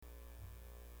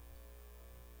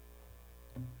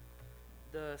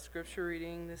The scripture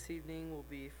reading this evening will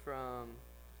be from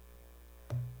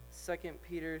 2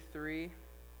 Peter 3,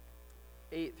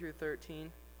 8 through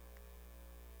 13.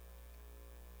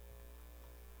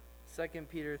 2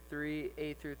 Peter 3,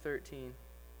 8 through 13.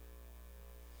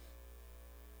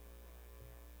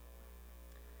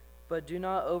 But do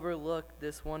not overlook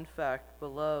this one fact,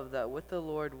 beloved, that with the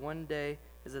Lord 1 day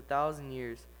is 1,000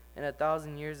 years, and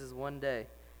 1,000 years is 1 day.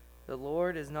 The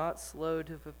Lord is not slow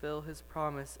to fulfill his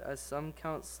promise, as some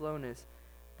count slowness,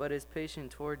 but is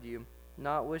patient toward you,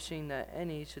 not wishing that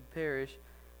any should perish,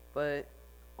 but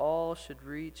all should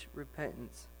reach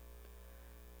repentance.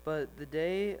 But the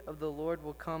day of the Lord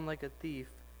will come like a thief,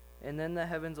 and then the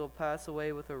heavens will pass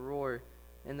away with a roar,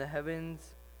 and the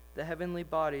heavenly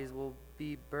bodies will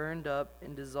be burned up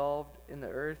and dissolved in the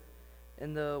earth,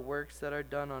 and the works that are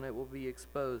done on it will be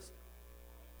exposed.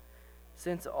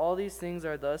 Since all these things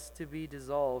are thus to be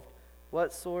dissolved,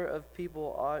 what sort of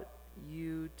people ought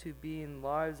you to be in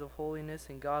lives of holiness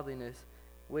and godliness,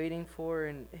 waiting for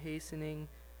and hastening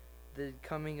the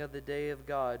coming of the day of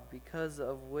God, because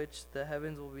of which the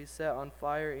heavens will be set on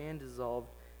fire and dissolved,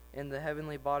 and the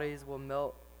heavenly bodies will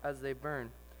melt as they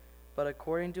burn? But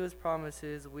according to his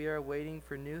promises, we are waiting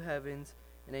for new heavens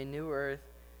and a new earth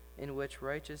in which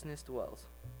righteousness dwells.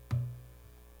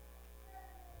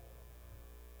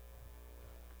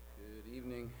 Good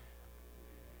evening.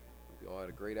 Hope you all had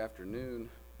a great afternoon.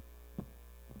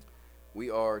 We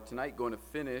are tonight going to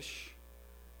finish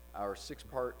our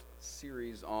 6-part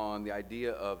series on the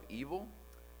idea of evil.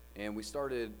 And we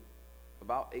started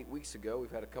about 8 weeks ago.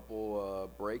 We've had a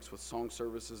couple breaks with song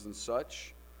services and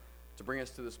such to bring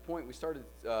us to this point. We started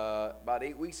about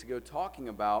 8 weeks ago talking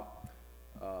about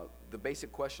the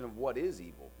basic question of what is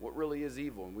evil? What really is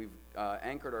evil? And we've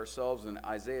anchored ourselves in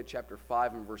Isaiah chapter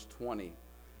 5 and verse 20,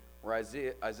 where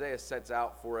Isaiah sets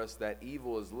out for us that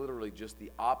evil is literally just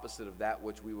the opposite of that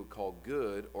which we would call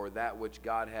good, or that which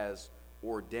God has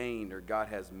ordained or God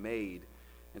has made.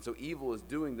 And so evil is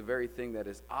doing the very thing that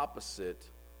is opposite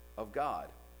of God.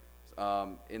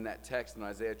 In that text in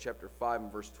Isaiah chapter 5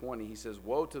 and verse 20, he says,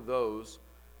 "Woe to those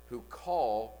who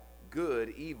call good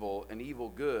evil and evil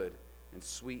good, and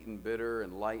sweet and bitter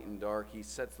and light and dark." He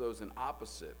sets those in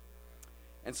opposite.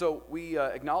 And so we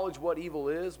acknowledge what evil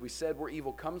is. We said where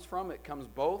evil comes from. It comes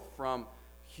both from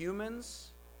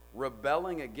humans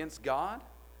rebelling against God,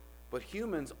 but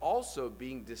humans also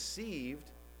being deceived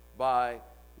by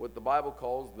what the Bible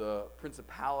calls the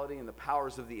principality and the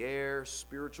powers of the air,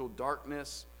 spiritual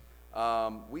darkness.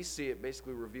 We see it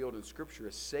basically revealed in Scripture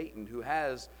as Satan, who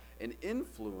has an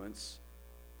influence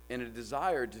and a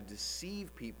desire to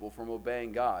deceive people from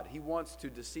obeying God. He wants to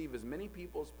deceive as many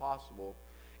people as possible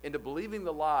into believing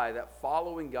the lie that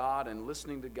following God and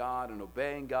listening to God and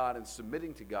obeying God and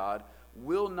submitting to God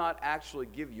will not actually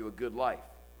give you a good life.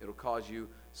 It'll cause you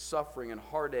suffering and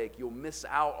heartache. You'll miss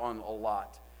out on a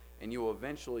lot, and you will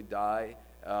eventually die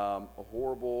a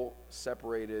horrible,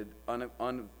 separated,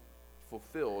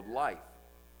 unfulfilled life.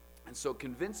 And so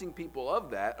convincing people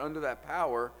of that, under that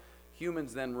power,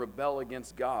 humans then rebel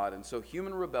against God. And so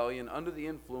human rebellion under the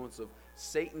influence of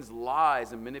Satan's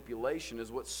lies and manipulation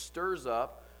is what stirs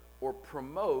up or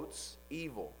promotes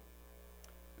evil.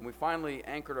 And we finally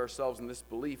anchored ourselves in this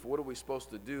belief. What are we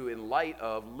supposed to do in light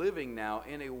of living now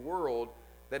in a world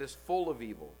that is full of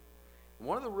evil? And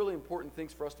one of the really important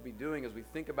things for us to be doing as we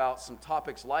think about some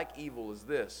topics like evil is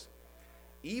this.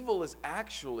 Evil is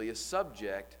actually a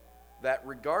subject that,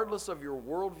 regardless of your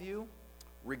worldview,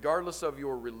 regardless of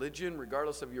your religion,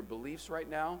 regardless of your beliefs right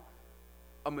now,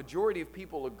 a majority of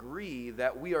people agree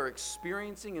that we are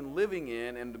experiencing and living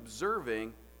in and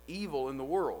observing evil in the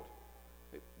world.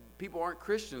 People aren't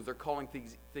Christians, they're calling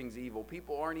things evil.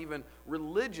 People aren't even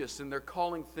religious, and they're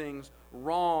calling things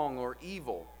wrong or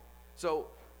evil. So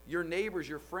your neighbors,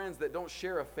 your friends that don't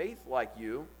share a faith like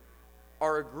you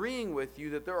are agreeing with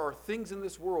you that there are things in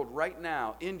this world right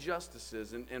now,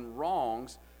 injustices and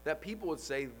wrongs, that people would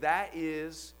say that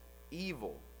is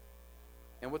evil.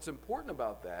 And what's important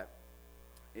about that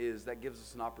is that gives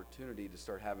us an opportunity to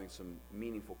start having some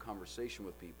meaningful conversation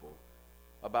with people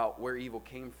about where evil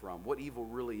came from, what evil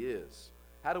really is.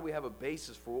 How do we have a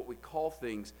basis for what we call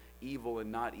things evil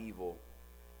and not evil?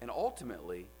 And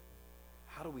ultimately,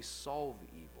 how do we solve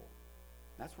evil?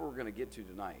 That's what we're going to get to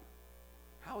tonight.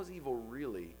 How is evil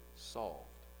really solved?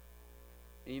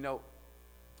 And you know,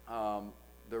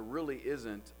 there really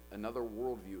isn't another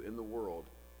worldview in the world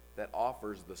that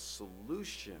offers the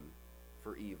solution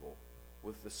for evil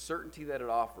with the certainty that it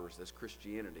offers as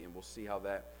Christianity. And we'll see how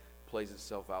that plays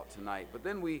itself out tonight. But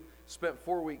then we spent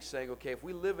 4 weeks saying, okay, if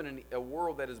we live in a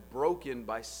world that is broken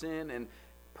by sin and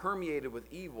permeated with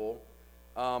evil,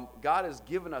 God has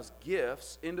given us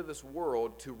gifts into this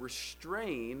world to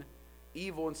restrain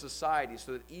evil in society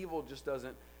so that evil just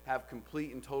doesn't have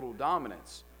complete and total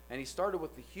dominance. And he started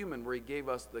with the human, where he gave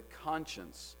us the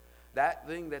conscience. That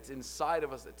thing that's inside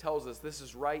of us that tells us this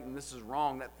is right and this is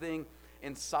wrong. That thing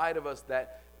inside of us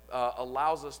that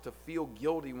allows us to feel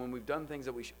guilty when we've done things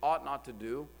that we ought not to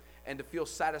do, and to feel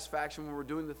satisfaction when we're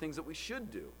doing the things that we should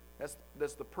do.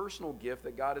 That's the personal gift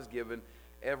that God has given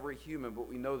every human, but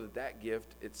we know that that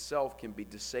gift itself can be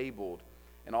disabled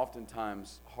and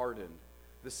oftentimes hardened.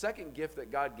 The second gift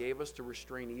that God gave us to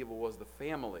restrain evil was the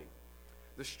family.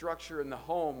 The structure in the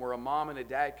home where a mom and a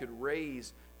dad could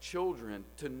raise children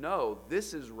to know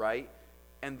this is right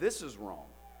and this is wrong.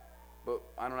 But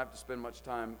I don't have to spend much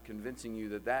time convincing you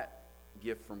that that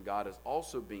gift from God is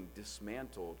also being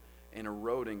dismantled and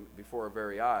eroding before our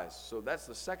very eyes. So that's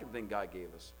the second thing God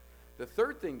gave us. The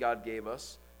third thing God gave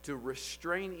us to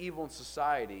restrain evil in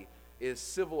society is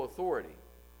civil authority.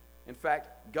 In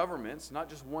fact, governments, not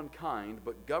just one kind,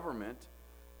 but government,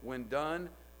 when done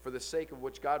for the sake of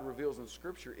which God reveals in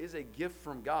Scripture, is a gift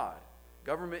from God.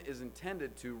 Government is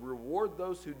intended to reward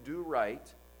those who do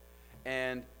right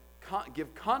and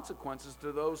give consequences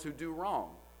to those who do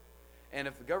wrong. And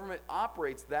if the government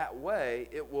operates that way,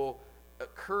 it will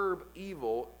curb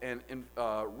evil and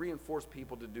reinforce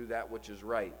people to do that which is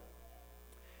right.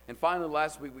 And finally,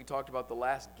 last week we talked about the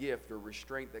last gift or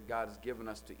restraint that God has given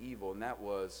us to evil, and that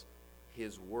was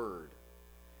His Word.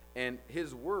 And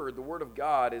His Word, the Word of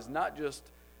God, is not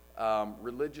just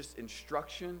religious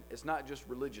instruction. It's not just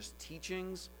religious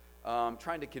teachings,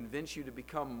 trying to convince you to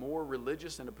become more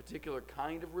religious in a particular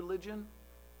kind of religion.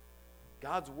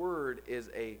 God's Word is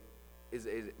a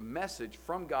message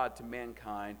from God to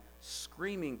mankind,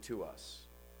 screaming to us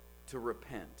to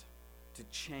repent, to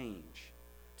change,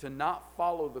 to not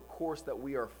follow the course that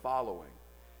we are following.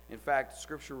 In fact,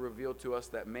 Scripture revealed to us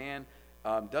that man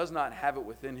does not have it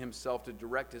within himself to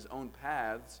direct his own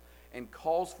paths, and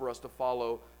calls for us to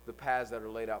follow the paths that are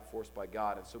laid out for us by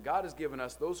God. And so God has given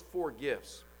us those four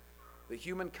gifts: the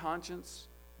human conscience,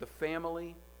 the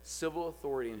family, civil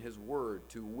authority, and His Word,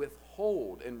 to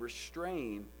withhold and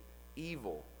restrain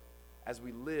evil as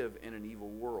we live in an evil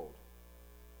world.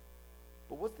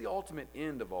 But what's the ultimate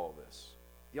end of all this?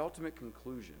 The ultimate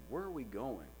conclusion? Where are we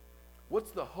going?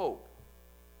 What's the hope?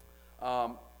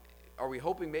 Are we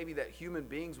hoping maybe that human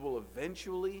beings will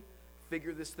eventually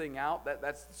figure this thing out?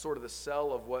 That's sort of the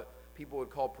cell of what people would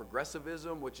call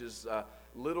progressivism, which is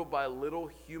little by little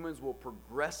humans will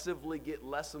progressively get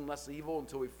less and less evil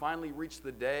until we finally reach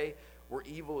the day where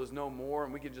evil is no more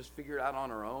and we can just figure it out on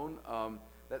our own.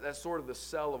 That's sort of the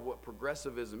cell of what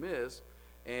progressivism is.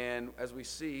 And as we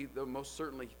see, though most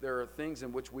certainly there are things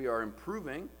in which we are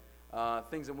improving,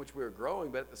 things in which we are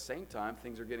growing, but at the same time,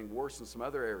 things are getting worse in some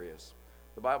other areas.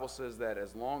 The Bible says that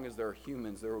as long as there are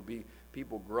humans, there will be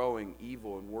people growing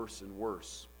evil and worse and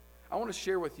worse. I want to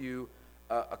share with you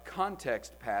a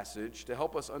context passage to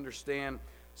help us understand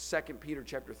 2 Peter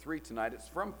chapter 3 tonight. It's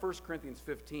from 1 Corinthians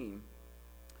 15,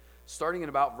 starting in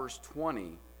about verse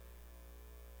 20.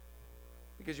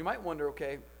 Because you might wonder,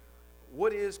 okay,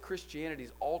 what is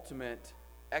Christianity's ultimate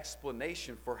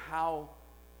explanation for how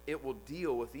it will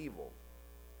deal with evil?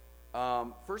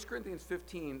 1 Corinthians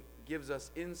 15 gives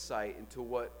us insight into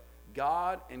what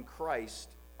God and Christ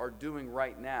are doing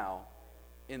right now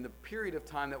in the period of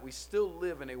time that we still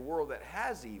live in a world that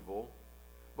has evil,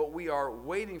 but we are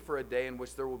waiting for a day in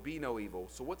which there will be no evil.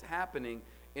 So what's happening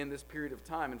in this period of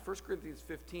time? And 1 Corinthians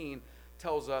 15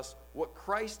 tells us what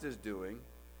Christ is doing,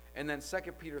 and then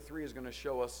 2 Peter 3 is going to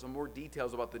show us some more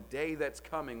details about the day that's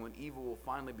coming when evil will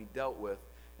finally be dealt with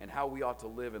and how we ought to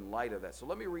live in light of that. So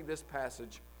let me read this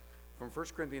passage from 1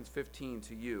 Corinthians 15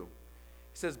 to you.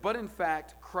 It says, "But in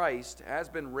fact, Christ has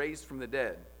been raised from the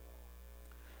dead,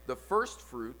 the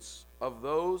firstfruits of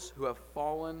those who have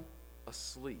fallen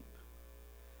asleep.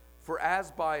 For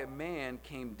as by a man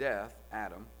came death,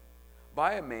 Adam,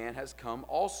 by a man has come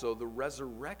also the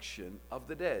resurrection of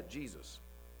the dead, Jesus.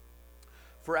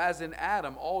 For as in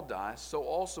Adam all die, so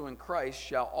also in Christ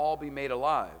shall all be made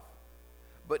alive,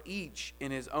 but each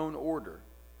in his own order.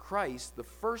 Christ the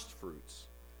firstfruits,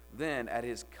 then at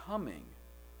His coming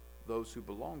those who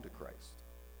belong to Christ."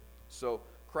 So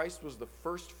Christ was the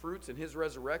first fruits in His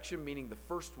resurrection, meaning the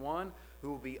first one who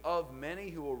will be of many,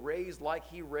 who will raise like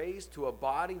He raised to a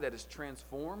body that is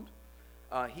transformed.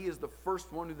 He is the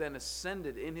first one who then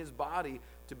ascended in His body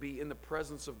to be in the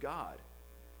presence of God.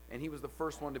 And He was the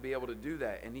first one to be able to do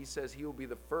that. And He says He will be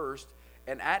the first.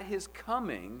 And at His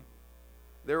coming,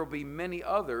 there will be many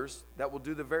others that will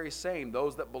do the very same,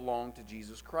 those that belong to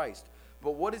Jesus Christ.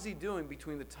 But what is He doing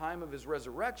between the time of His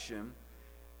resurrection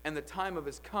and the time of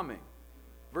His coming?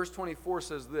 Verse 24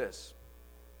 says this,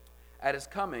 "At his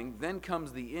coming, then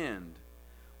comes the end,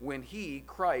 when he,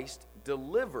 Christ,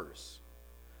 delivers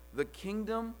the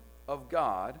kingdom of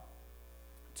God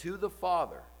to the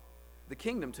Father." The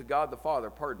kingdom to God the Father,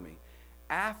 pardon me.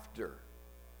 After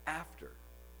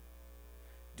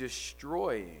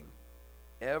destroying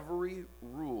every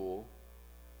rule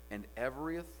and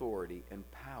every authority and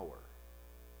power.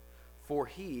 For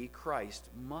he, Christ,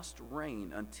 must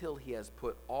reign until he has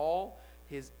put all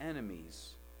his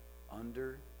enemies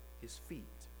under his feet.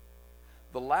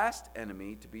 The last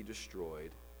enemy to be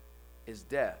destroyed is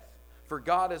death. For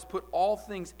God has put all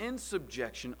things in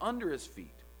subjection under his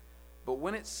feet. But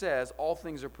when it says all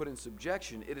things are put in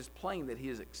subjection, it is plain that he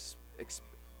is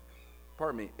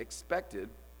accepted,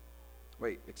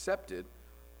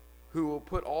 who will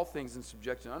put all things in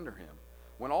subjection under him.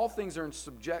 When all things are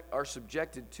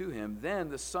subjected to him, then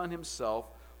the Son himself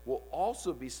will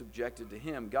also be subjected to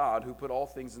him, God, who put all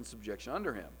things in subjection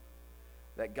under him,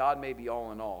 that God may be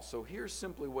all in all. So here's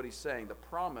simply what he's saying, the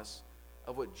promise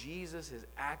of what Jesus is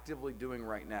actively doing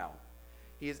right now.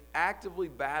 He is actively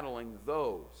battling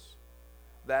those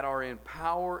that are in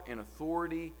power and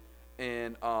authority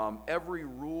and every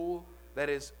rule that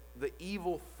is the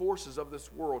evil forces of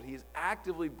this world. He is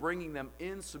actively bringing them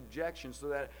in subjection so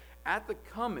that at the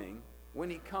coming, when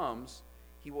he comes,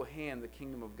 he will hand the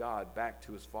kingdom of God back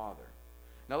to his Father.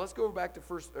 Now let's go back to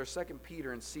 2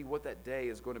 Peter and see what that day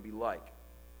is going to be like.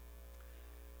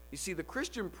 You see, the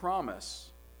Christian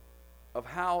promise of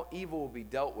how evil will be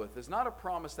dealt with is not a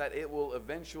promise that it will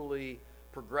eventually,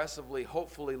 progressively,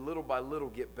 hopefully, little by little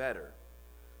get better.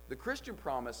 The Christian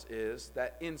promise is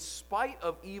that in spite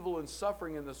of evil and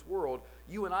suffering in this world,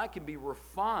 you and I can be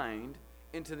refined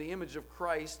into the image of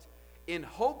Christ in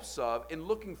hopes of and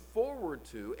looking forward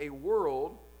to a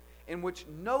world in which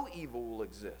no evil will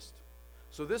exist.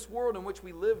 So this world in which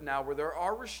we live now, where there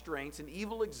are restraints and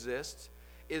evil exists,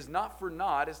 is not for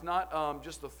naught. It's not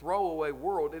just a throwaway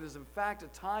world. It is in fact a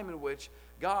time in which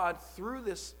God, through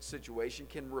this situation,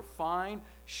 can refine,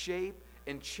 shape,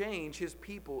 and change his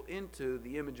people into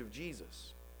the image of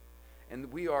Jesus.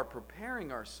 And we are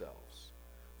preparing ourselves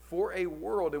for a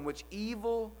world in which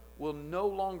evil will no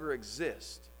longer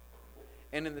exist.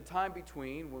 And in the time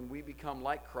between, when we become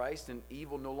like Christ and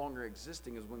evil no longer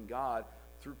existing, is when God,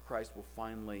 through Christ, will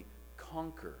finally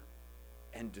conquer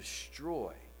and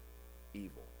destroy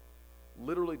evil.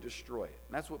 Literally destroy it.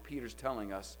 And that's what Peter's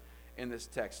telling us in this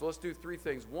text. So let's do three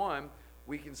things. One,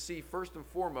 we can see first and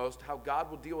foremost how God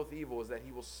will deal with evil is that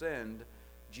he will send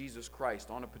Jesus Christ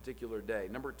on a particular day.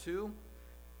 Number two,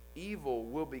 evil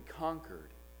will be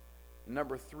conquered. And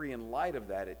number three, in light of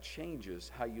that, it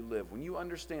changes how you live. When you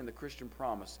understand the Christian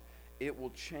promise, it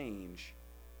will change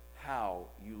how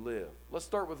you live. Let's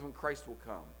start with when Christ will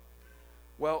come.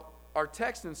 Well, our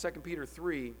text in 2 Peter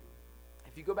 3,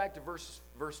 if you go back to verse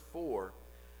 4,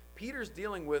 Peter's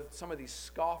dealing with some of these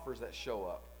scoffers that show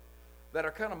up, that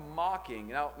are kind of mocking.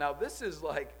 Now this is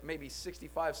like maybe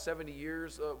 65, 70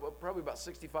 years, probably about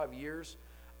 65 years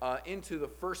into the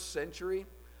first century.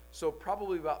 So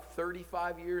probably about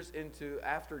 35 years into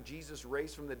after Jesus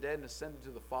raised from the dead and ascended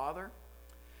to the Father.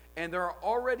 And there are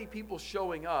already people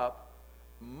showing up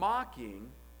mocking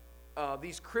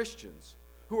these Christians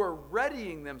who are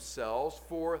readying themselves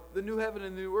for the new heaven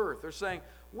and new earth. They're saying,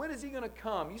 when is he going to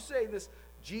come? You say this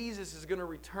Jesus is going to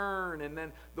return and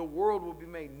then the world will be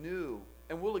made new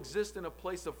and we'll exist in a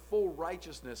place of full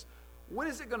righteousness. When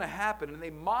is it going to happen? And they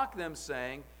mock them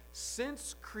saying,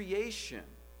 since creation,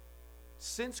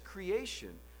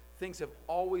 things have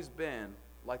always been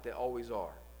like they always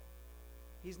are.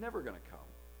 He's never going to come.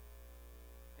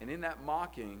 And in that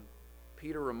mocking,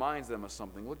 Peter reminds them of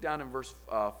something. Look down in verse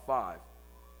 5.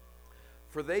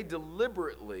 For they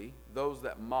deliberately, those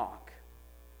that mock,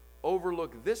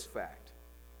 overlook this fact.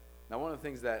 Now, one of the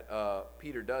things that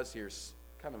Peter does here is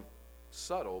kind of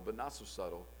subtle, but not so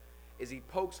subtle, is he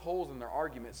pokes holes in their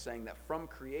argument saying that from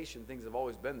creation things have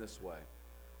always been this way.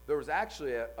 There was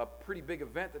actually a pretty big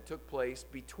event that took place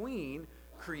between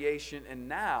creation and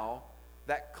now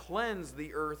that cleansed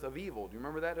the earth of evil. Do you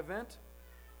remember that event?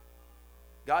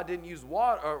 God didn't use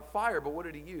water or fire, but what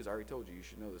did he use? I already told you. You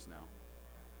should know this now.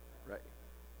 Right?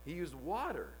 He used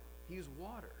water.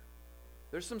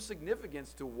 There's some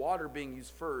significance to water being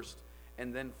used first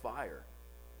and then fire.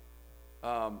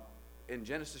 In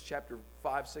Genesis chapter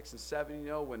 5, 6, and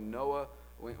 7,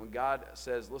 when God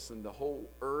says, listen, the whole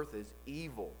earth is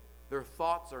evil. Their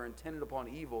thoughts are intended upon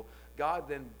evil. God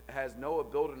then has Noah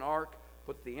build an ark,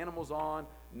 puts the animals on.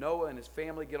 Noah and his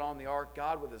family get on the ark.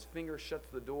 God with his finger shuts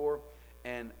the door,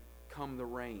 and come the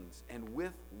rains. And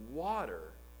with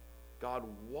water, God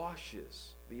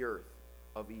washes the earth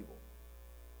of evil.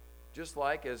 Just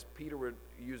like, as Peter would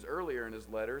use earlier in his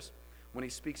letters, when he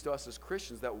speaks to us as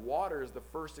Christians, that water is the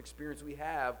first experience we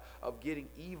have of getting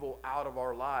evil out of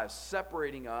our lives,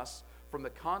 separating us from the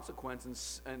consequence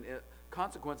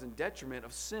and detriment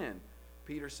of sin.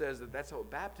 Peter says that that's how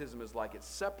baptism is like. It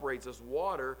separates us,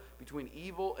 water, between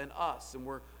evil and us, and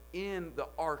we're in the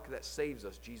ark that saves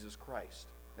us, Jesus Christ.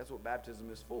 That's what baptism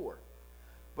is for.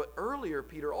 But earlier,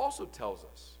 Peter also tells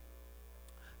us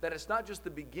that it's not just the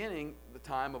beginning, the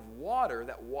time of water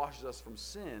that washes us from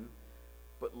sin,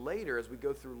 but later, as we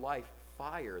go through life,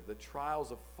 fire, the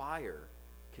trials of fire,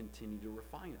 continue to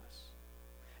refine us.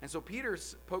 And so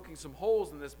Peter's poking some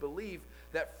holes in this belief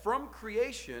that from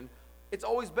creation, it's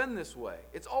always been this way.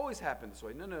 It's always happened this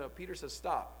way. No. Peter says,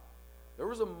 stop. There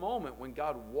was a moment when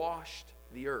God washed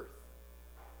the earth.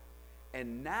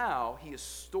 And now he is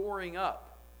storing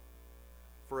up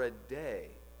for a day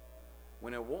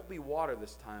when it won't be water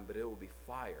this time, but it will be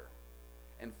fire.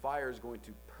 And fire is going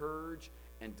to purge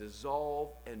and dissolve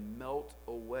and melt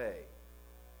away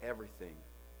everything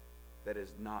that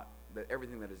is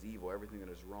everything that is evil, everything that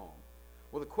is wrong.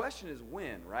 Well, the question is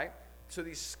when, right? So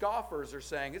these scoffers are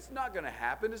saying, it's not going to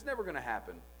happen. It's never going to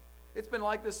happen. It's been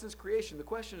like this since creation. The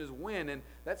question is when, and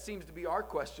that seems to be our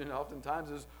question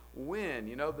oftentimes is when.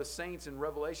 You know, the saints in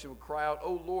Revelation would cry out,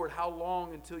 "Oh Lord, how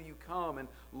long until you come?" and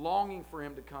longing for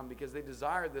him to come because they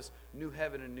desire this new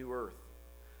heaven and new earth.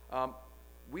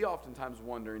 We oftentimes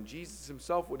wonder, and Jesus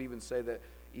himself would even say that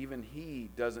even he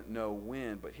doesn't know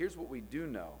when, but here's what we do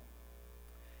know.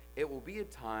 It will be a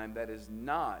time that is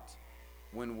not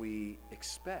when we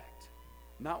expect.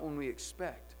 Not when we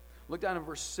expect. Look down in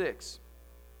verse 6.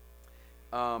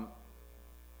 I'm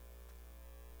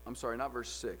sorry, not verse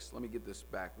 6. Let me get this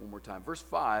back one more time. Verse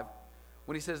 5,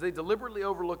 when he says, they deliberately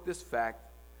overlooked this fact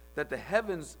that the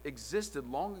heavens existed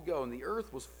long ago and the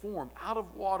earth was formed out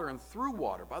of water and through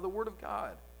water by the word of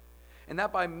God. And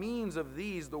that by means of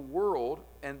these the world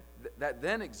that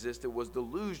then existed was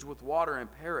deluged with water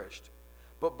and perished.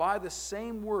 But by the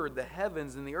same word the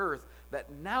heavens and the earth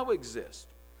that now exist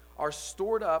are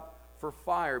stored up for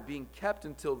fire, being kept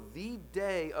until the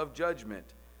day of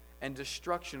judgment and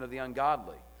destruction of the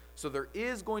ungodly. So there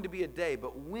is going to be a day,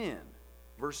 but when?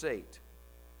 Verse 8.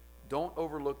 Don't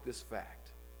overlook this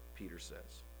fact, Peter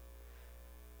says.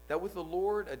 That with the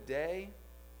Lord a day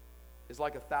is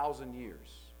like 1,000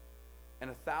 years.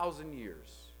 And 1,000 years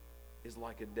is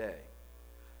like a day.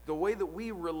 The way that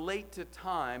we relate to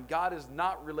time, God is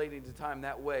not relating to time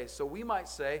that way. So we might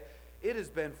say, it has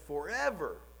been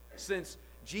forever since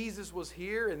Jesus was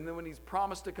here, and then when he's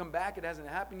promised to come back, it hasn't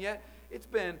happened yet. It's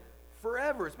been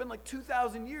forever. It's been like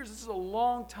 2,000 years. This is a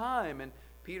long time. And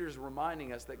Peter's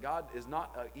reminding us that God is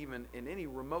not even in any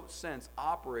remote sense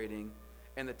operating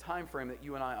in the time frame that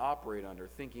you and I operate under,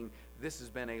 thinking this has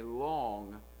been a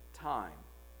long time.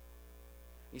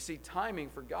 You see, timing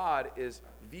for God is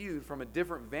viewed from a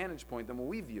different vantage point than when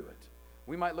we view it.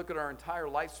 We might look at our entire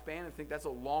lifespan and think that's a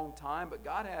long time, but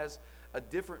God has a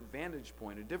different vantage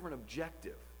point, a different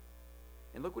objective.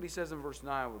 And look what he says in verse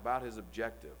 9 about his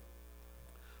objective.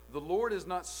 The Lord is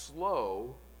not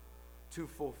slow to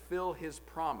fulfill his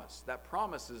promise. That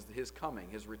promise is his coming,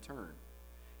 his return.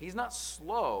 He's not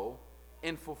slow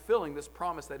in fulfilling this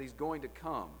promise that he's going to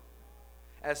come,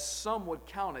 as some would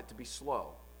count it to be slow.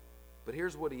 But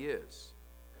here's what he is.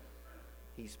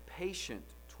 He's patient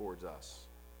towards us,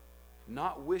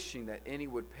 not wishing that any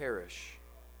would perish,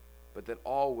 but that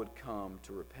all would come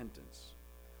to repentance.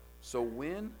 So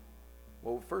when?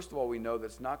 Well, first of all, we know that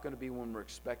it's not going to be when we're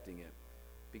expecting it,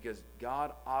 because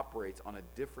God operates on a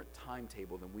different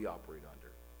timetable than we operate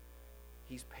under.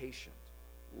 He's patient,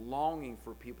 longing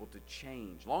for people to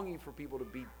change, longing for people to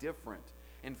be different.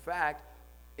 In fact,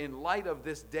 in light of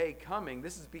this day coming,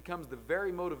 this becomes the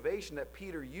very motivation that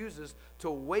Peter uses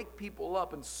to wake people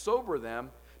up and sober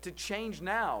them to change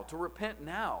now, to repent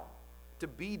now, to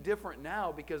be different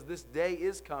now, because this day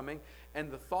is coming,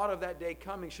 and the thought of that day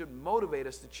coming should motivate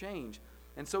us to change.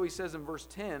 And so he says in verse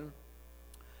 10,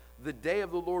 the day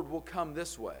of the Lord will come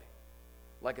this way,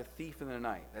 like a thief in the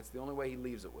night. That's the only way he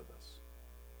leaves it with us.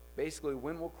 Basically,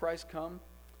 when will Christ come?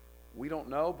 We don't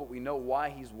know, but we know why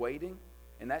he's waiting,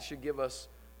 and that should give us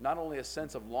not only a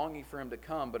sense of longing for him to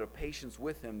come, but a patience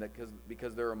with him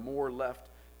because there are more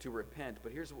left to repent.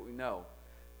 But here's what we know,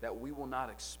 that we will not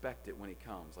expect it when he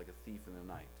comes, like a thief in the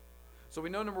night. So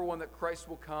we know, number one, that Christ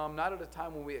will come, not at a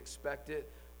time when we expect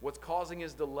it. What's causing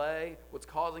his delay, what's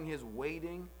causing his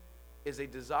waiting, is a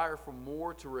desire for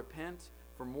more to repent,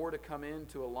 for more to come in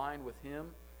to align with him.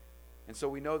 And so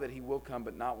we know that he will come,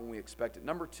 but not when we expect it.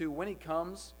 Number two, when he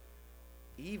comes,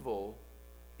 evil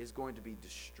is going to be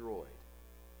destroyed.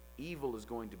 Evil is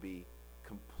going to be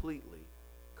completely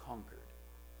conquered.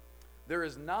 There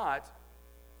is not,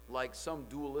 like some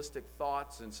dualistic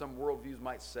thoughts and some worldviews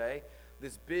might say,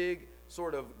 this big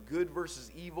sort of good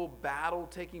versus evil battle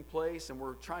taking place, and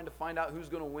we're trying to find out who's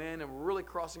going to win, and we're really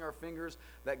crossing our fingers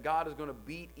that God is going to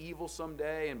beat evil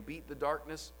someday and beat the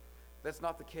darkness. That's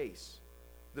not the case.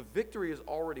 The victory is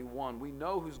already won. We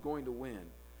know who's going to win.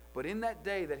 But in that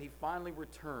day that he finally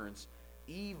returns,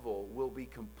 evil will be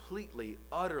completely,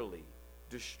 utterly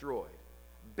destroyed,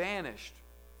 banished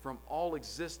from all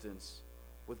existence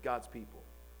with God's people.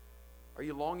 Are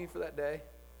you longing for that day?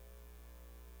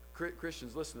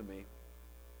 Christians, listen to me.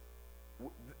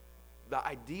 The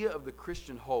idea of the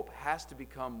Christian hope has to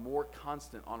become more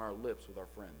constant on our lips with our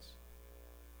friends.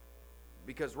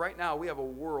 Because right now we have a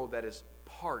world that is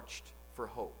parched for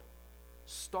hope,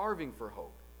 starving for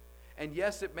hope. And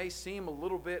yes, it may seem a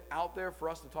little bit out there for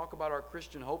us to talk about our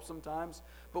Christian hope sometimes,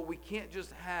 but we can't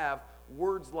just have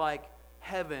words like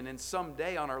heaven and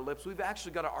someday on our lips. We've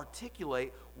actually got to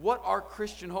articulate what our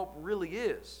Christian hope really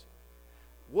is.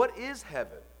 What is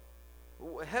heaven?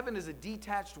 Heaven is a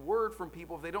detached word from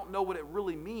people if they don't know what it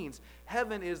really means.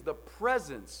 Heaven is the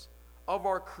presence of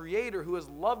our Creator who has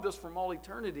loved us from all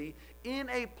eternity in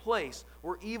a place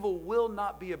where evil will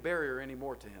not be a barrier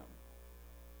anymore to Him.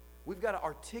 We've got to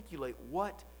articulate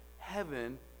what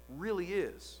heaven really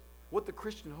is, what the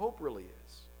Christian hope really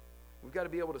is. We've got to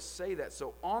be able to say that.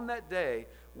 So on that day,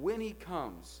 when He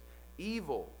comes,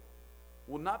 evil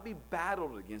will not be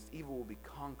battled against. Evil will be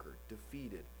conquered,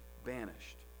 defeated,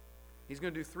 banished. He's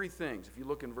going to do three things. If you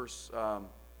look in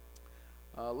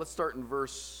let's start in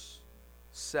verse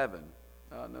 7.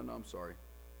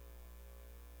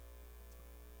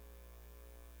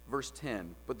 Verse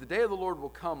 10. But the day of the Lord will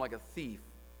come like a thief,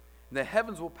 and the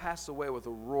heavens will pass away with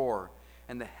a roar,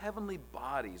 and the heavenly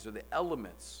bodies, or the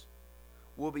elements,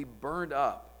 will be burned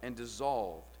up and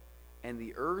dissolved, and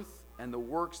the earth and the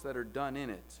works that are done in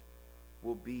it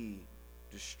will be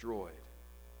destroyed.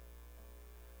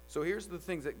 So here's the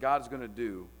things that God's going to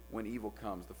do when evil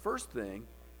comes. The first thing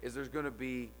is there's going to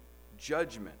be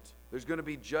judgment. There's going to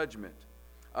be judgment.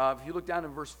 If you look down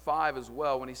in verse 5 as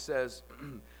well, when he says,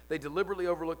 they deliberately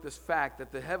overlooked this fact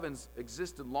that the heavens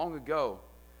existed long ago,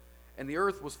 and the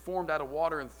earth was formed out of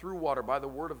water and through water by the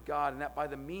word of God, and that by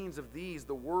the means of these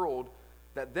the world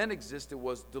that then existed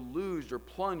was deluged or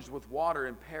plunged with water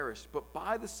and perished. But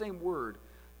by the same word,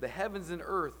 the heavens and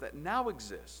earth that now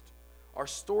exist are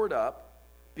stored up,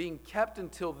 being kept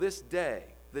until this day,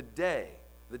 the day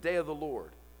of the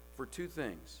Lord, for two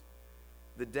things: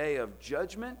 the day of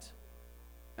judgment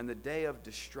and the day of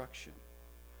destruction.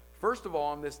 First of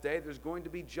all, on this day, there's going to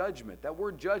be judgment. That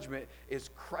word judgment is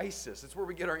crisis. It's where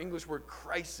we get our English word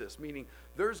crisis, meaning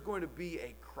there's going to be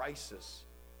a crisis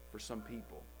for some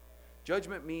people.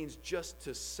 Judgment means just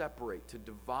to separate, to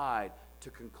divide, to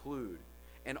conclude.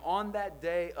 And on that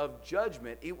day of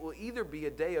judgment, it will either be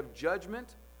a day of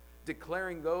judgment,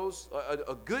 declaring those,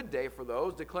 a good day for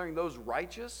those, declaring those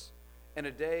righteous, and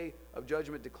a day of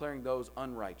judgment declaring those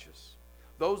unrighteous.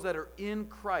 Those that are in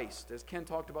Christ, as Ken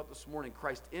talked about this morning,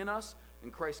 Christ in us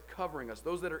and Christ covering us.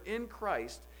 Those that are in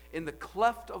Christ, in the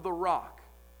cleft of the rock,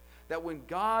 that when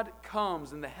God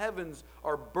comes and the heavens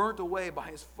are burnt away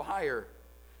by His fire,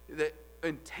 the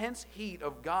intense heat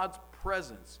of God's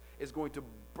presence is going to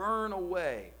burn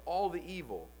away all the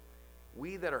evil.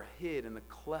 We that are hid in the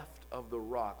cleft of the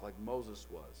rock, like Moses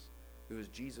was, who is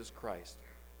Jesus Christ,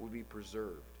 will be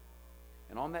preserved.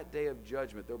 And on that day of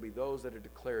judgment, there will be those that are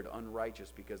declared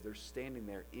unrighteous because they're standing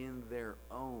there in their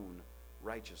own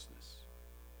righteousness,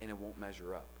 and it won't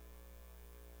measure up.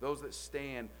 Those that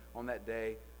stand on that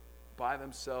day by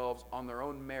themselves on their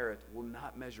own merit will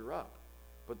not measure up.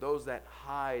 But those that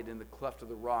hide in the cleft of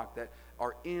the rock, that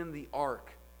are in the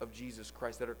ark of Jesus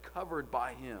Christ, that are covered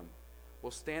by Him,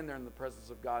 will stand there in the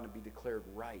presence of God and be declared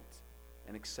right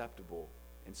and acceptable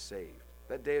and saved.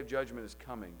 That day of judgment is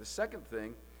coming. The second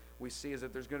thing we see is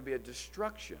that there's going to be a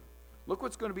destruction. Look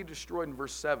what's going to be destroyed in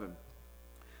verse 7.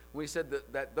 We said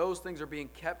that those things are being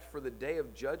kept for the day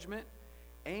of judgment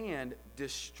and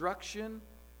destruction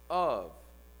of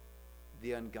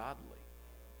the ungodly.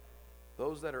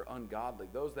 Those that are ungodly,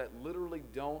 those that literally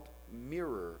don't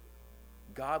mirror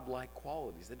God-like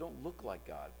qualities. They don't look like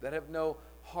God, that have no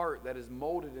heart that is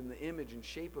molded in the image and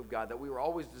shape of God that we were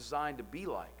always designed to be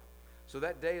like. So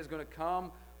that day is going to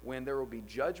come when there will be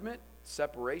judgment,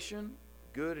 separation,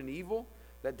 good and evil.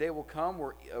 That day will come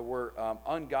where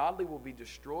ungodly will be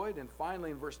destroyed. And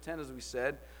finally, in verse 10, as we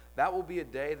said, that will be a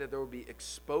day that there will be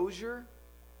exposure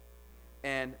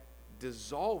and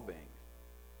dissolving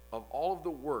of all of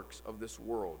the works of this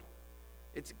world.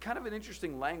 It's kind of an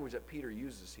interesting language that Peter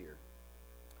uses here.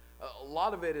 A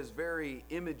lot of it is very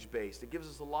image-based. It gives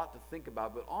us a lot to think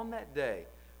about. But on that day,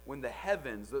 when the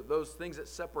heavens, those things that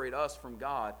separate us from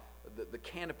God, the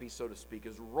canopy, so to speak,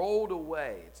 is rolled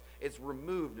away, it's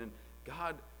removed, and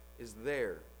God is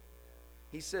there.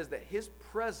 He says that his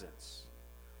presence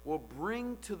will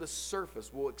bring to the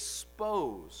surface, will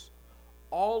expose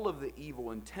all of the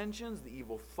evil intentions, the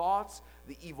evil thoughts,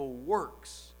 the evil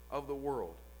works of the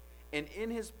world. And in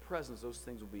his presence, those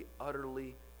things will be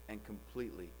utterly and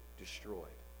completely destroyed.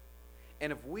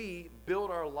 And if we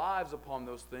build our lives upon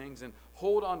those things and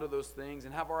hold on to those things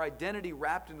and have our identity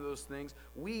wrapped into those things,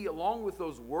 we, along with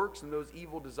those works and those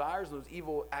evil desires and those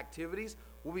evil activities,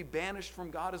 will be banished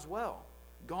from God as well,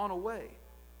 gone away.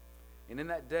 And in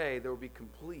that day, there will be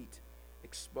complete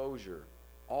exposure.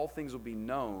 All things will be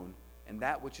known, and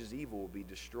that which is evil will be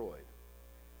destroyed.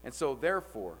 And so,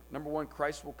 therefore, number one,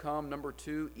 Christ will come. Number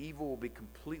two, evil will be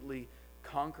completely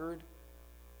conquered.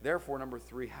 Therefore, number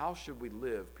three, how should we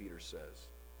live, Peter says.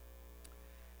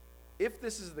 If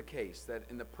this is the case, that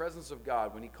in the presence of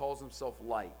God, when he calls himself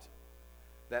light,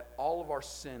 that all of our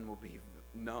sin will be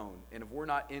known, and if we're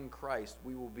not in Christ,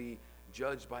 we will be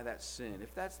judged by that sin.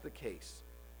 If that's the case,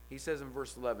 he says in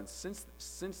verse 11,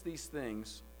 since these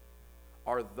things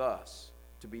are thus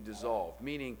to be dissolved,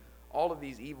 meaning all of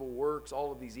these evil works,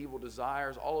 all of these evil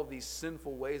desires, all of these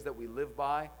sinful ways that we live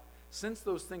by, since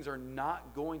those things are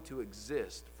not going to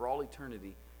exist for all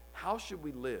eternity, how should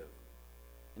we live?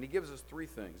 And he gives us three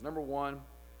things. Number one,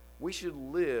 we should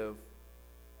live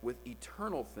with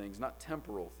eternal things, not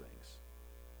temporal things.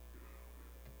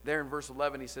 There in verse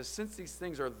 11, he says, since these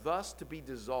things are thus to be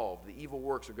dissolved, the evil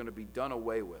works are going to be done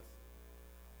away with.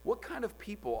 What kind of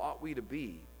people ought we to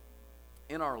be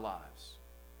in our lives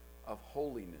of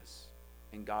holiness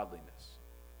and godliness?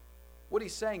 What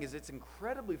he's saying is it's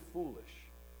incredibly foolish.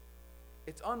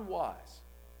 It's unwise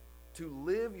to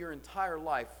live your entire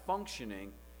life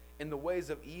functioning in the ways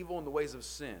of evil and the ways of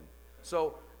sin.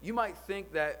 So you might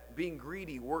think that being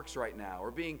greedy works right now,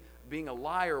 or being a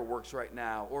liar works right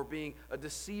now, or being a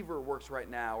deceiver works right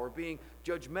now, or being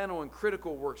judgmental and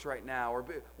critical works right now, or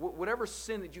whatever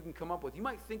sin that you can come up with. You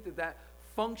might think that that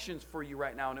functions for you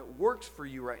right now and it works for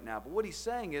you right now. But what he's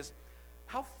saying is,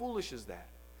 how foolish is that?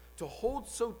 To hold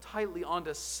so tightly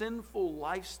onto sinful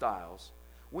lifestyles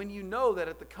when you know that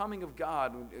at the coming of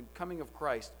God, coming of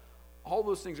Christ, all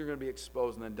those things are going to be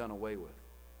exposed and then done away with.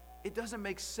 It doesn't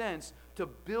make sense to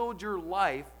build your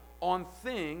life on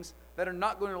things that are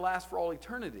not going to last for all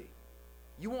eternity.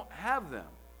 You won't have them.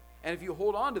 And if you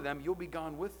hold on to them, you'll be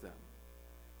gone with them.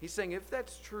 He's saying if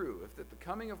that's true, if at the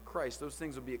coming of Christ those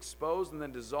things will be exposed and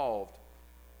then dissolved,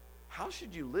 how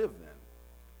should you live then?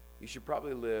 You should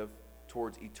probably live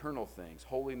towards eternal things,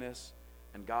 holiness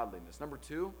and godliness. Number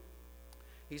two,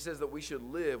 he says that we should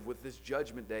live with this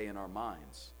judgment day in our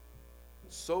minds,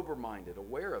 sober-minded,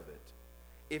 aware of it.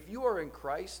 If you are in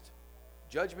Christ,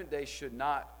 judgment day should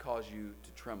not cause you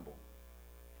to tremble.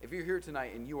 If you're here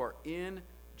tonight and you are in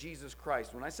Jesus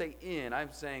Christ, when I say in,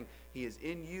 I'm saying he is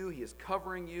in you, he is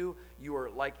covering you,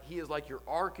 he is like your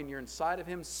ark and you're inside of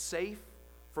him, safe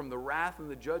from the wrath and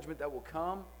the judgment that will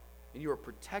come, and you are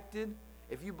protected.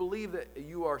 If you believe that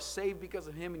you are saved because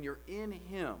of him and you're in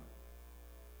him,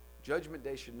 judgment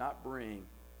day should not bring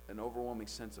an overwhelming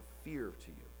sense of fear to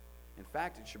you. In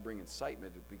fact, it should bring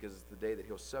incitement, because it's the day that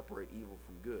he'll separate evil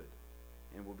from good,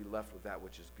 and we'll be left with that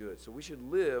which is good. So we should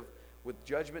live with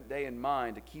judgment day in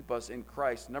mind to keep us in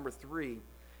Christ. Number three,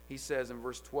 he says in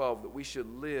verse 12 that we should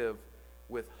live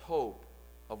with hope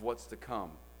of what's to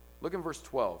come. Look in verse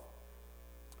 12.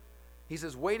 He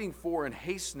says, waiting for and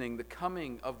hastening the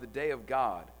coming of the day of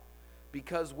God,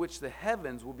 because which the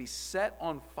heavens will be set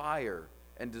on fire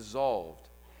and dissolved,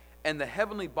 and the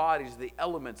heavenly bodies, the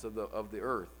elements of the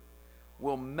earth,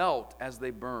 will melt as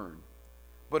they burn.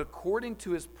 But according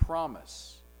to his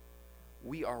promise,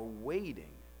 we are waiting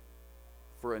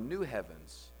for a new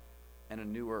heavens and a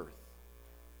new earth.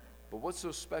 But what's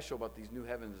so special about these new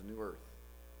heavens and new earth?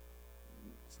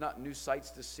 It's not new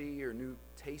sights to see or new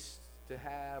tastes to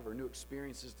have or new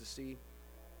experiences to see.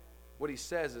 What he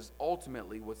says is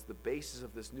ultimately what's the basis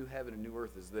of this new heaven and new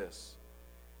earth is this.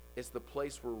 It's the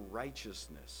place where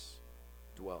righteousness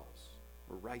dwells.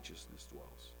 Where righteousness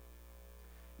dwells.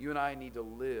 You and I need to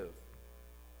live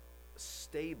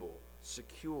stable,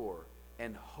 secure,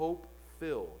 and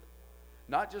hope-filled.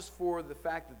 Not just for the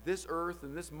fact that this earth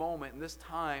and this moment and this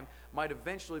time might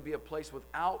eventually be a place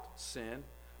without sin,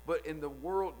 but in the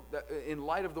world, in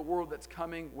light of the world that's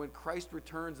coming when Christ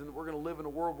returns, and we're going to live in a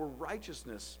world where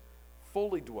righteousness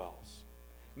fully dwells.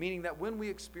 Meaning that when we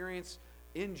experience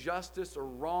injustice or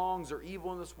wrongs or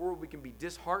evil in this world, we can be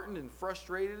disheartened and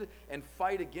frustrated and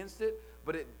fight against it.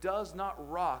 but it does not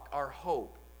rock our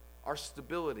hope, our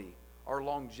stability, our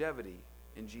longevity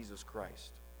in Jesus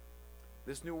Christ.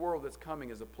 This new world that's coming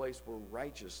is a place where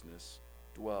righteousness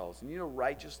dwells. And you know,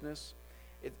 righteousness,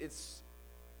 it's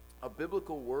a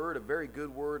biblical word, a very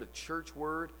good word, a church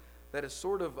word that has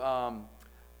sort of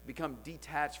become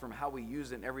detached from how we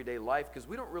use it in everyday life, because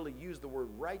we don't really use the word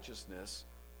righteousness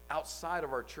outside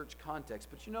of our church context.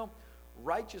 But you know,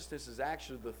 righteousness is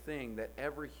actually the thing that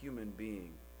every human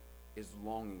being is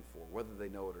longing for, whether they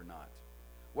know it or not.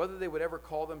 Whether they would ever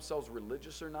call themselves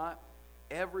religious or not,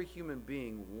 every human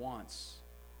being wants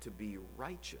to be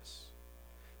righteous.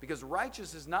 Because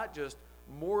righteous is not just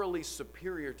morally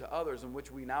superior to others, in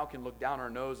which we now can look down our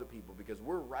nose at people because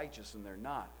we're righteous and they're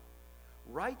not.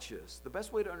 Righteous, the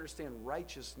best way to understand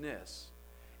righteousness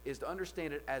is to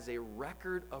understand it as a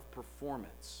record of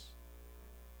performance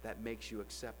that makes you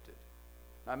accepted.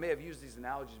 Now, I may have used these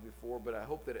analogies before, but I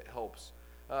hope that it helps.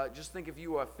 Just think if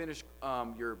you finish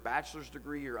your bachelor's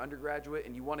degree, your undergraduate,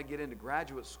 and you want to get into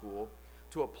graduate school.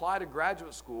 To apply to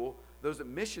graduate school, those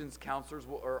admissions counselors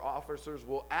or officers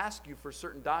will ask you for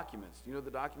certain documents. Do you know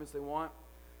the documents they want?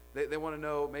 They want to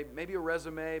know maybe a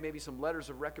resume, maybe some letters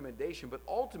of recommendation, but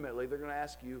ultimately they're going to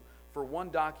ask you for one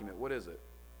document. What is it?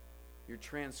 Your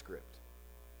transcript.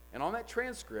 And on that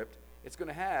transcript, it's going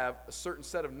to have a certain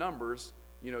set of numbers,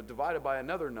 divided by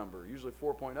another number, usually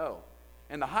 4.0.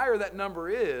 And the higher that number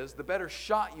is, the better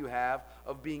shot you have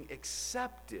of being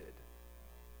accepted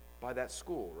by that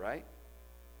school, right?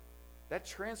 That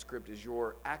transcript is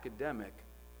your academic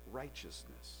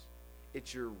righteousness.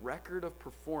 It's your record of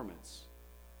performance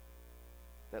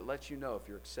that lets you know if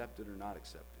you're accepted or not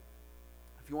accepted.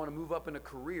 If you want to move up in a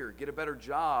career, get a better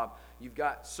job, you've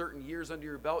got certain years under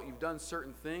your belt, you've done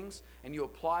certain things, and you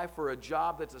apply for a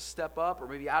job that's a step up or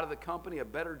maybe out of the company, a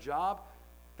better job,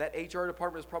 that HR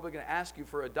department is probably going to ask you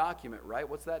for a document, right?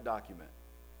 What's that document?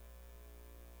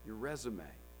 Your resume.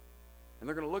 And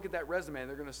they're going to look at that resume and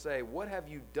they're going to say, what have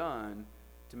you done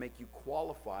to make you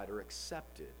qualified or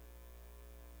accepted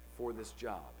for this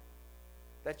job?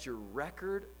 That's your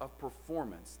record of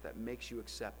performance that makes you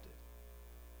accepted.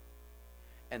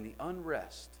 And the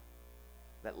unrest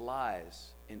that lies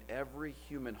in every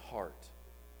human heart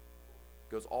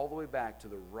goes all the way back to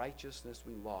the righteousness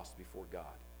we lost before God.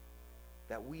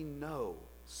 That we know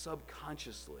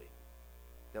subconsciously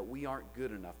that we aren't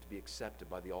good enough to be accepted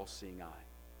by the all-seeing eye.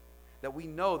 That we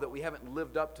know that we haven't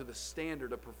lived up to the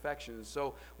standard of perfection. And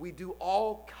so we do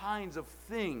all kinds of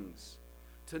things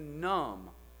to numb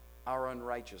our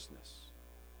unrighteousness.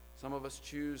 Some of us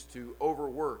choose to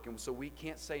overwork, and so we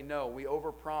can't say no. We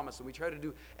overpromise, and we try to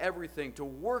do everything to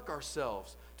work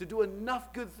ourselves, to do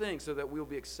enough good things so that we'll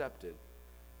be accepted.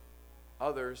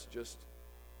 Others just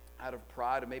out of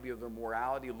pride and maybe of their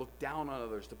morality, look down on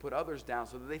others, to put others down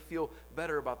so that they feel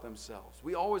better about themselves.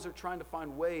 We always are trying to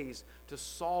find ways to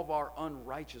solve our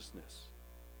unrighteousness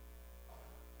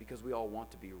because we all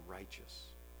want to be righteous.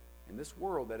 And this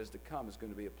world that is to come is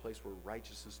going to be a place where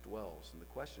righteousness dwells. And the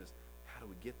question is, how do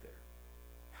we get there?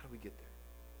 How do we get there?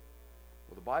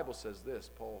 Well, the Bible says this,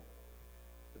 Paul,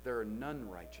 that there are none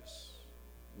righteous,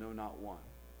 no, not one.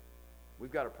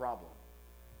 We've got a problem.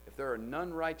 If there are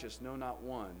none righteous, no, not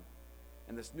one,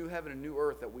 and this new heaven and new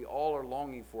earth that we all are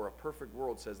longing for, a perfect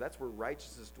world, says that's where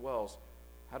righteousness dwells.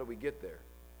 How do we get there?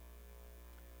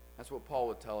 That's what Paul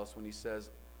would tell us when he says,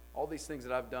 all these things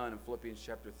that I've done in Philippians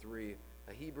chapter 3,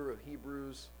 a Hebrew of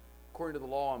Hebrews, according to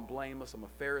the law I'm blameless, I'm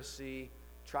a Pharisee,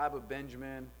 tribe of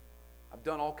Benjamin, I've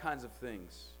done all kinds of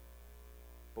things.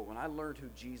 But when I learned who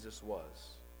Jesus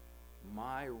was,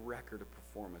 my record of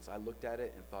performance, I looked at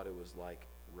it and thought it was like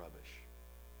rubbish.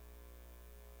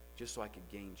 Just so I could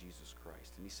gain Jesus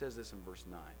Christ. And he says this in verse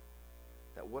 9,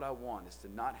 that what I want is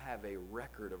to not have a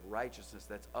record of righteousness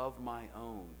that's of my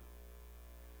own,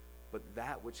 but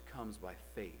that which comes by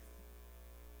faith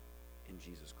in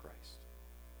Jesus Christ.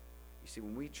 You see,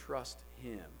 when we trust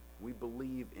him, we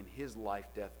believe in his life,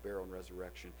 death, burial, and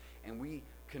resurrection, and we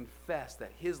confess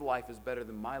that his life is better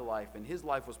than my life, and his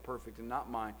life was perfect and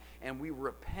not mine, and we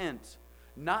repent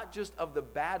not just of the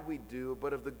bad we do,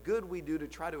 but of the good we do to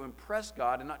try to impress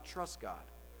God and not trust God.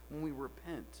 When we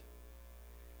repent,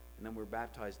 and then we're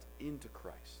baptized into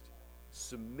Christ,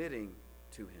 submitting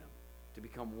to him, to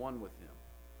become one with him,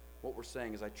 what we're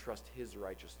saying is I trust his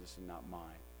righteousness and not mine.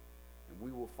 And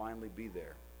we will finally be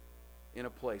there in a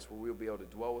place where we'll be able to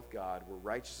dwell with God, where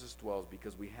righteousness dwells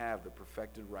because we have the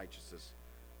perfected righteousness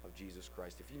of Jesus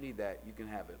Christ. If you need that, you can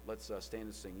have it. Let's stand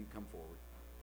and sing. You come forward.